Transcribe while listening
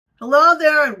Hello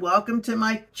there and welcome to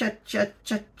my channel.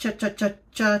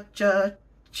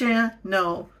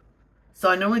 So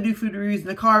I normally do food reviews in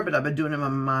the car, but I've been doing them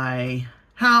in my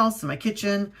house, in my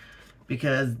kitchen,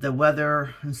 because the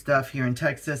weather and stuff here in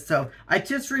Texas. So I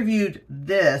just reviewed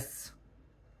this,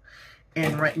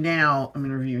 and right now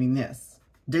I'm reviewing this.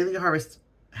 Daily Harvest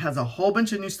has a whole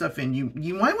bunch of new stuff in.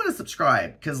 You might want to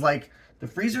subscribe, because like the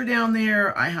freezer down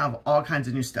there, I have all kinds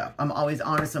of new stuff. I'm always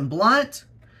honest and blunt.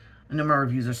 I know my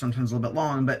reviews are sometimes a little bit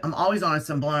long, but I'm always honest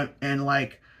and blunt. And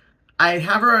like, I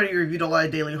have already reviewed a lot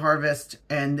of Daily Harvest,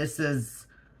 and this is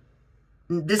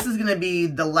going to be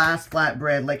the last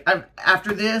flatbread. Like,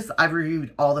 after this, I've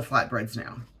reviewed all the flatbreads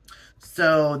now.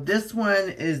 So this one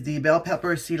is the bell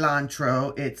pepper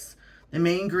cilantro. The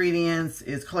main ingredients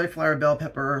is cauliflower, bell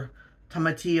pepper,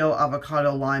 tomatillo,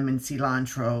 avocado, lime, and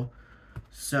cilantro.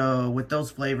 So with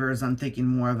those flavors, I'm thinking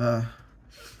more of a,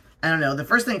 I don't know. The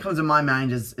first thing that comes to my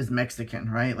mind is Mexican,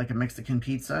 right? Like a Mexican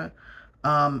pizza.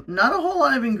 Not a whole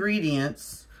lot of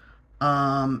ingredients.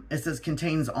 It says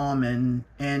contains almond.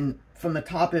 And from the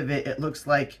top of it, it looks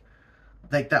like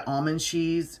that almond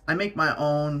cheese. I make my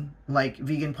own like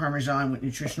vegan Parmesan with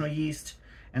nutritional yeast.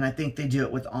 And I think they do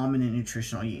it with almond and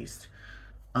nutritional yeast.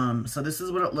 So this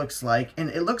is what it looks like. And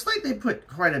it looks like they put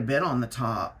quite a bit on the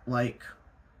top. Like,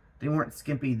 they weren't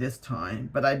skimpy this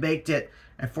time. But I baked it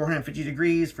at 450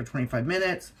 degrees for 25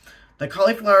 minutes. The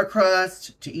cauliflower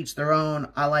crust, to each their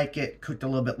own. I like it cooked a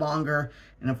little bit longer.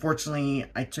 And unfortunately,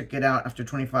 I took it out after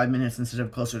 25 minutes instead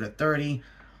of closer to 30.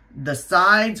 The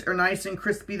sides are nice and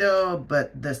crispy though,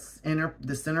 but the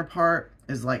center part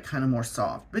is like kind of more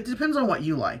soft. But it depends on what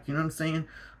you like, you know what I'm saying?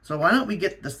 So why don't we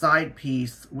get the side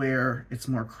piece where it's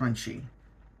more crunchy?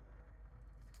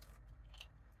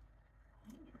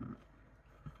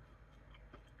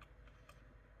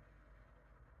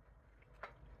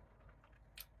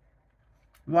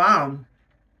 Wow.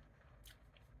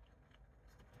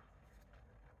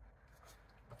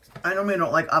 I normally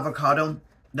don't like avocado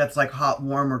that's like hot,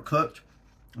 warm, or cooked.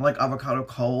 I like avocado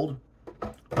cold,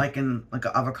 like in like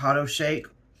an avocado shake.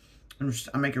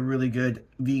 I make a really good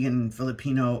vegan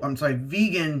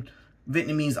vegan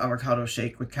Vietnamese avocado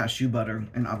shake with cashew butter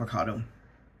and avocado.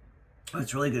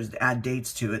 It's really good to add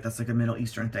dates to it. That's like a Middle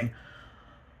Eastern thing.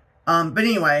 But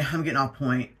anyway, I'm getting off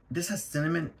point. This has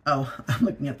cinnamon. Oh, I'm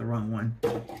looking at the wrong one.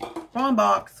 Wrong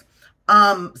box.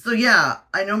 So yeah,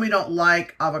 I normally don't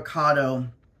like avocado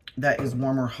that is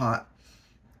warm or hot.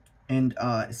 And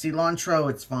cilantro,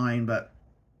 it's fine, but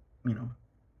you know,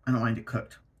 I don't mind it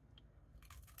cooked.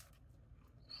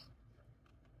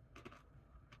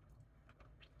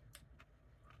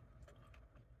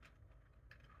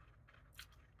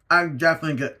 I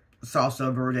definitely get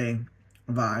salsa verde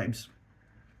vibes,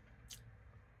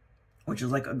 which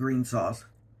is like a green sauce,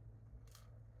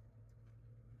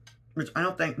 which I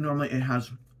don't think normally it has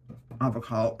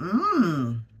avocado.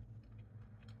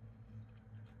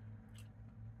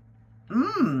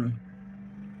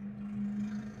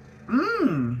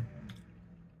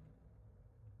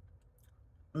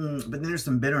 But then there's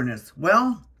some bitterness.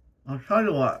 Well, I'll tell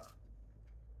you what.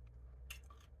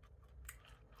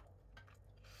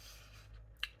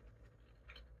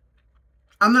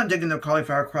 I'm not digging their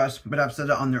cauliflower crust, but I've said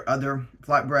it on their other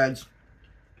flatbreads.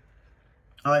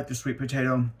 I like the sweet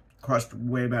potato crust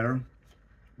way better,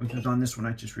 which is on this one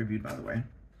I just reviewed, by the way.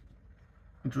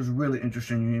 Which was really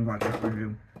interesting. You need to watch this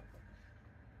review.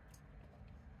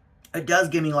 It does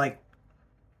give me like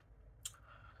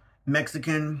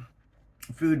Mexican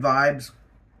food vibes.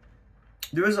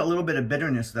 There is a little bit of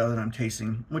bitterness though that I'm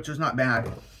tasting, which is not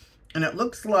bad. And it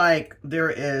looks like there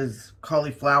is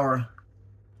cauliflower.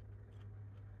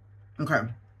 Okay,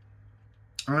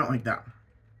 I don't like that.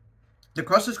 The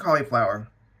crust is cauliflower.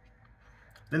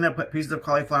 Then they put pieces of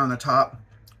cauliflower on the top.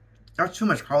 That's too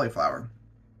much cauliflower.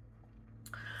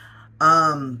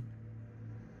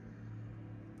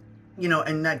 You know,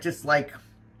 and that just like,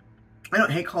 I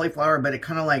don't hate cauliflower, but it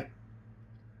kind of like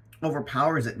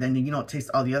overpowers it. Then you don't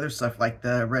taste all the other stuff like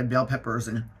the red bell peppers.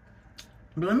 But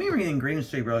let me read the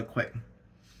ingredients to you really quick.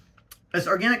 It's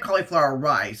organic cauliflower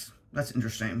rice. That's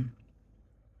interesting.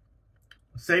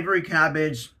 Savory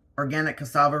cabbage, organic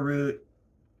cassava root.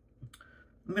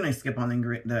 I'm going to skip on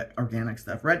the organic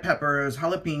stuff. Red peppers,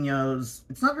 jalapenos.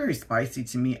 It's not very spicy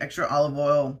to me. Extra olive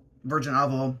oil, virgin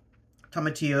olive oil,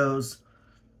 tomatillos,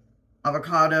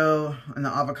 avocado. And the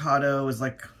avocado is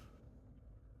like,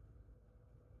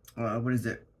 what is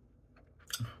it?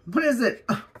 What is it?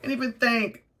 I can't even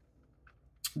think.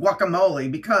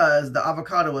 Guacamole, because the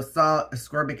avocado is salt,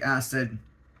 ascorbic acid,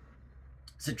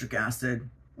 citric acid.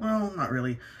 Well, not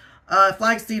really.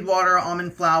 Flaxseed water,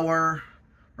 almond flour,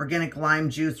 organic lime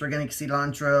juice, organic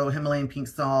cilantro, Himalayan pink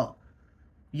salt,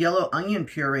 yellow onion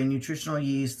puree, nutritional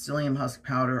yeast, psyllium husk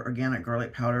powder, organic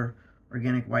garlic powder,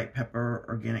 organic white pepper,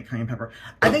 organic cayenne pepper.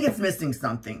 I think it's missing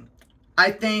something.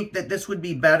 I think that this would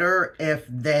be better if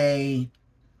they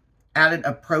added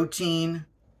a protein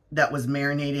that was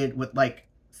marinated with like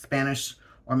Spanish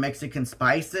or Mexican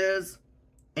spices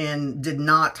and did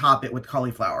not top it with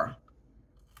cauliflower.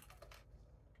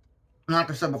 Like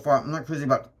I said before, I'm not crazy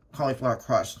about cauliflower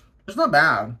crust. It's not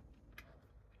bad.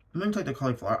 I'm going to take the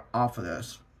cauliflower off of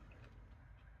this.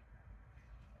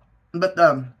 But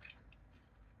the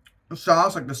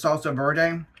sauce, like the salsa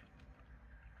verde,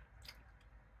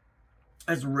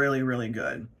 is really, really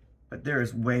good. But there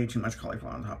is way too much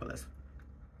cauliflower on top of this.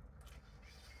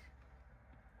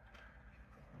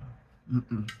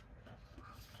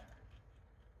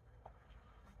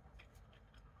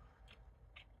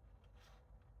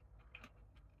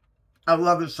 I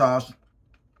love the sauce.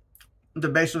 The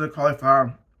base of the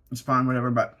cauliflower is fine, whatever,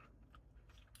 but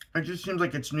it just seems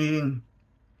like it's needing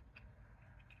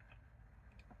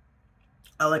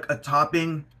like a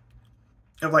topping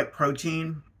of like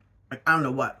protein. Like, I don't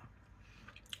know what.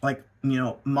 Like, you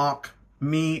know, mock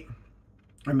meat,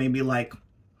 or maybe like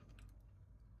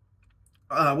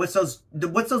what's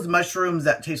those mushrooms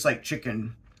that taste like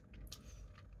chicken?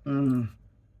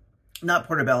 Not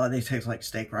portobello, they taste like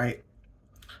steak, right?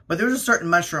 But there's a certain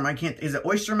mushroom, I can't, is it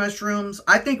oyster mushrooms?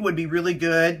 I think it would be really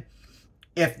good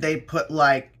if they put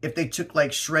like, if they took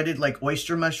like shredded like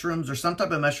oyster mushrooms or some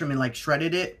type of mushroom and like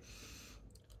shredded it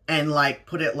and like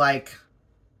put it like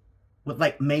with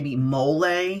like maybe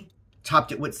mole,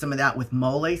 topped it with some of that with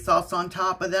mole sauce on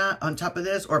top of that, on top of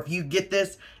this. Or if you get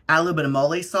this, add a little bit of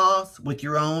mole sauce with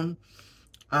your own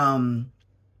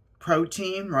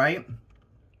protein, right?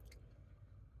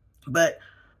 But,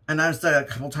 and I've said it a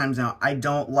couple times now, I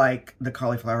don't like the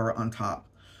cauliflower on top.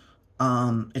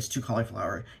 It's too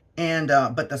cauliflower. And,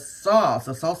 but the sauce,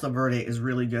 the salsa verde is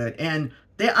really good. And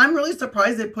I'm really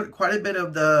surprised they put quite a bit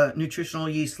of the nutritional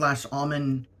yeast /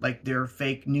 almond, like their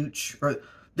fake nooch, or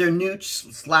their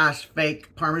nooch /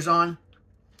 fake Parmesan.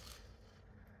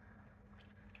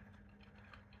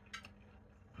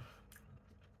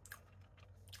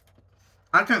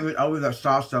 I can't get over the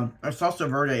sauce though. The salsa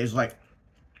verde is like,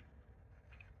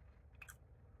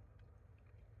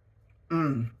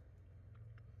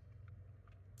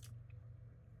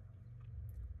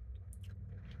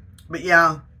 But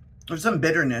yeah, there's some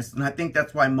bitterness, and I think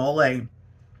that's why mole.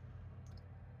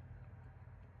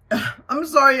 I'm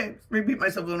sorry, I repeat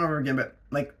myself over and over again, but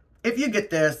like, if you get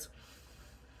this,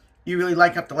 you really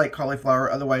have to like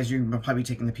cauliflower, otherwise you're probably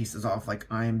taking the pieces off like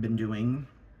I've been doing.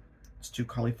 It's too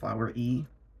cauliflower-y.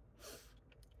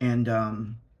 And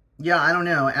yeah, I don't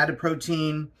know, added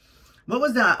protein. What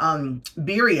was that?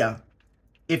 Birria.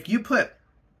 If you put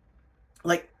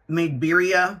like made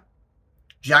birria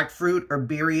jackfruit or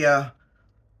birria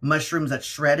mushrooms that's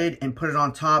shredded and put it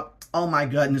on top, oh my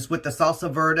goodness, with the salsa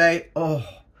verde, oh,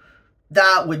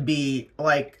 that would be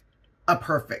like a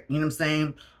perfect, you know what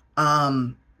I'm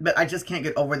saying? But I just can't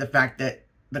get over the fact that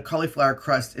the cauliflower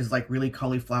crust is like really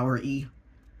cauliflower-y.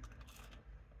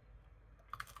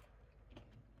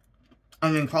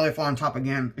 And then cauliflower on top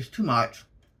again is too much.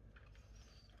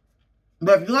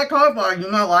 But if you like cauliflower,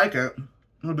 you might like it.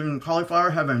 It'll be in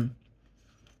cauliflower heaven.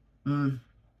 And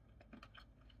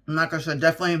like I said,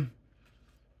 definitely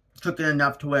cook it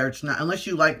enough to where it's not, unless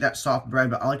you like that soft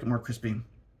bread, but I like it more crispy.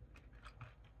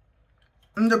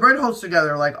 And the bread holds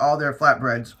together like all their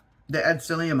flatbreads. They add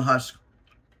psyllium husk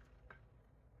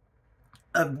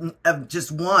of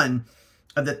just one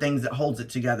of the things that holds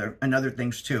it together, and other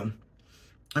things too.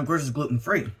 And of course, it's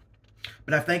gluten-free.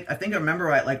 But I think I remember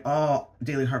right, like all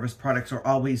Daily Harvest products are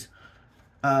always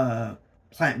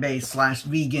plant-based /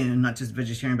 vegan, not just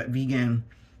vegetarian, but vegan.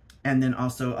 And then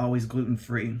also always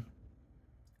gluten-free.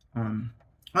 On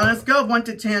a scale of 1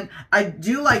 to 10, I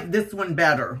do like this one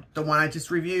better, the one I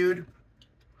just reviewed.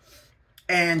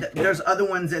 And there's other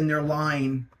ones in their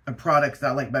line of products that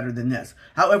I like better than this.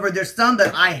 However, there's some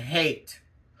that I hate.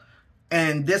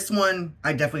 And this one,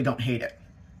 I definitely don't hate it.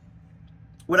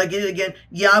 Would I get it again?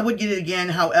 Yeah, I would get it again.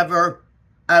 However,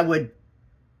 I would,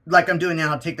 like I'm doing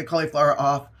now, take the cauliflower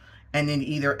off and then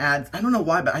either add, I don't know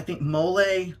why, but I think mole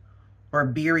or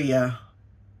birria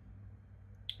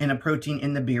and a protein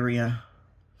in the birria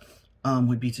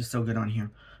would be just so good on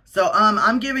here. So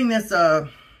I'm giving this a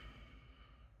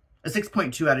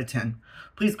 6.2 out of 10.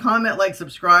 Please comment, like,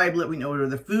 subscribe. Let me know what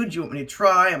other foods you want me to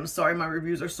try. I'm sorry my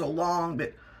reviews are so long,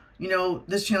 but you know,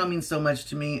 this channel means so much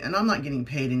to me, and I'm not getting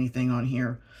paid anything on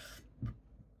here.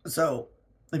 So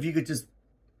if you could just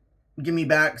give me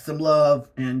back some love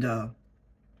and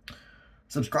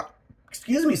subscribe.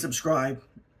 Excuse me, subscribe.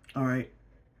 All right.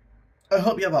 I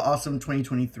hope you have an awesome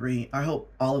 2023. I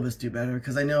hope all of us do better,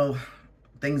 because I know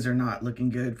things are not looking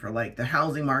good for, like, the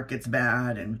housing market's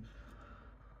bad and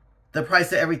the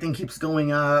price of everything keeps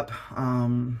going up.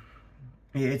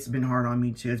 It's been hard on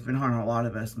me too. It's been hard on a lot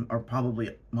of us, or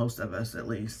probably most of us at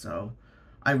least. So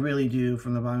I really do,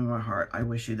 from the bottom of my heart, I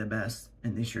wish you the best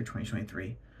in this year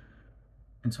 2023.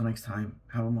 Until next time,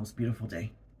 have a most beautiful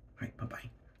day. All right,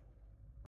 bye-bye.